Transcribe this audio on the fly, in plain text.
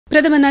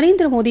பிரதமர்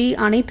நரேந்திர மோடி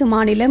அனைத்து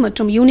மாநில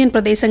மற்றும் யூனியன்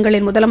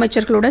பிரதேசங்களின்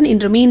முதலமைச்சர்களுடன்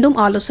இன்று மீண்டும்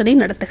ஆலோசனை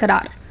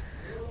நடத்துகிறார்.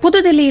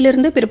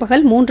 புதுதில்லியிலிருந்து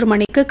பிற்பகல் 3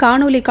 மணிக்கு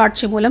காணொலி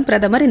காட்சி மூலம்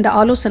பிரதமர் இந்த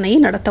ஆலோசனையை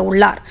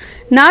நடத்தவுள்ளார்.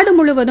 நாடு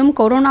முழுவதும்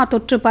கொரோனா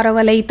தொற்று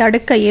பரவலை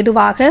தடுக்க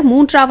ஏதுவாக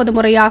 3வது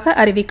முறையாக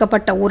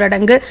அறிவிக்கப்பட்ட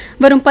ஊரடங்கு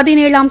வரும்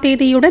 17ஆம்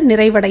தேதியுடன்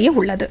நிறைவடைய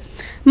உள்ளது.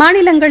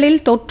 மாநிலங்களில்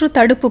தொற்று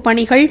தடுப்பு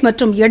பணிகள்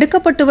மற்றும்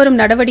எடுக்கப்பட்டு வரும்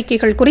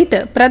நடவடிக்கைகள்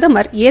குறித்து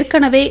பிரதமர்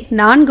ஏற்கனவே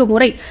 4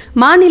 முறை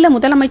மாநில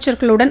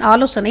முதலமைச்சர்களுடன்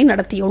ஆலோசனை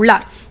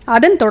நடத்தியுள்ளார்.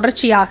 அதன்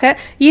தொடர்ச்சியாக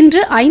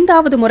இன்று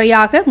 5வது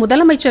முறையாக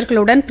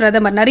முதலமைச்சர்களுடன்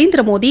பிரதமர்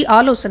நரேந்திர மோடி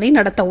ஆலோசனை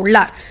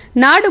நடத்தவுள்ளார்.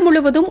 நாடு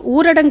முழுவதும்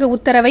ஊரடங்கு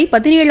உத்தரவை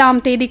 17ஆம்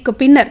தேதிக்கு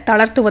பின்னர்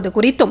தளர்த்துவது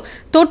குறித்தும்,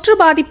 தொற்று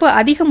பாதிப்பு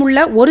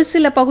அதிகமுள்ள ஒரு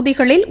சில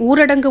பகுதிகளில்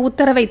ஊரடங்கு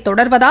உத்தரவை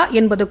தொடர்வதா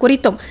என்பது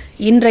குறித்தும்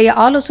இன்றைய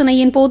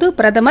ஆலோசனையின் போது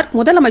பிரதமர்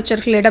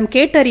முதலமைச்சர்களிடம்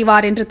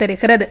கேட்டறிவார் என்று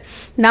தெரிகிறது.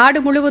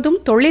 நாடு முழுவதும்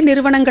தொழில்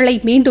நிறுவனங்களை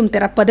மீண்டும்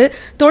திறப்பது,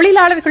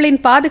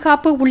 தொழிலாளர்களின்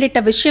பாதுகாப்பு உள்ளிட்ட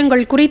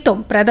விஷயங்கள்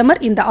குறித்தும்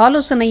பிரதமர் இந்த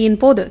ஆலோசனையின்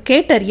போது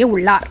கேட்டறிய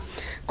உள்ளார்.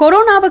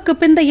 கொரோனாவுக்கு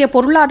பிந்தைய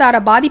பொருளாதார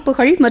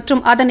பாதிப்புகள்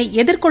மற்றும் அதனை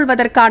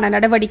எதிர்கொள்வதற்கான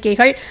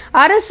நடவடிக்கைகள்,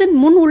 அரசின்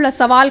முன் உள்ள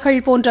சவால்கள்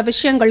போன்ற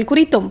விஷயங்கள்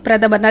குறித்தும்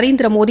பிரதமர்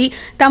நரேந்திர மோடி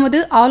தமது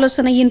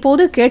ஆலோசனையின்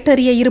போது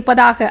கேட்டறிய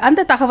இருப்பதாக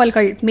அந்த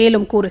தகவல்கள்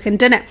மேலும்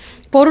கூறுகின்றன.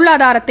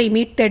 பொருளாதாரத்தை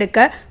மீட்டெடுக்க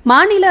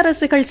மாநில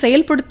அரசுகள்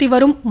செயல்படுத்தி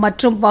வரும்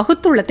மற்றும்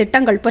வகுத்துள்ள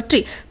திட்டங்கள் பற்றி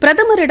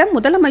பிரதமரிடம்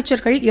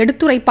முதலமைச்சர்கள்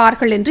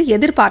எடுத்துரைப்பார்கள் என்று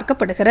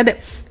எதிர்பார்க்கப்படுகிறது.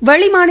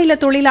 வெளிமாநில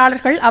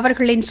தொழிலாளர்கள்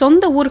அவர்களின்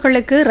சொந்த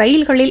ஊர்களுக்கு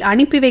ரயில்களில்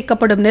அனுப்பி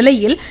வைக்கப்படும்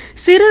நிலையில்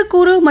சிறு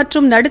குறு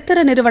மற்றும் நடுத்தர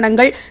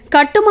நிறுவனங்கள்,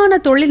 கட்டுமான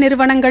தொழில்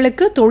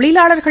நிறுவனங்களுக்கு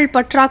தொழிலாளர்கள்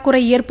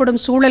பற்றாக்குறை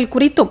ஏற்படும் சூழல்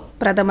குறித்தும்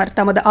பிரதமர்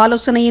தமது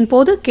ஆலோசனையின்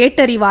போது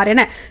கேட்டறிவார்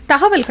என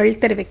தகவல்கள்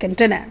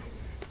தெரிவிக்கின்றன.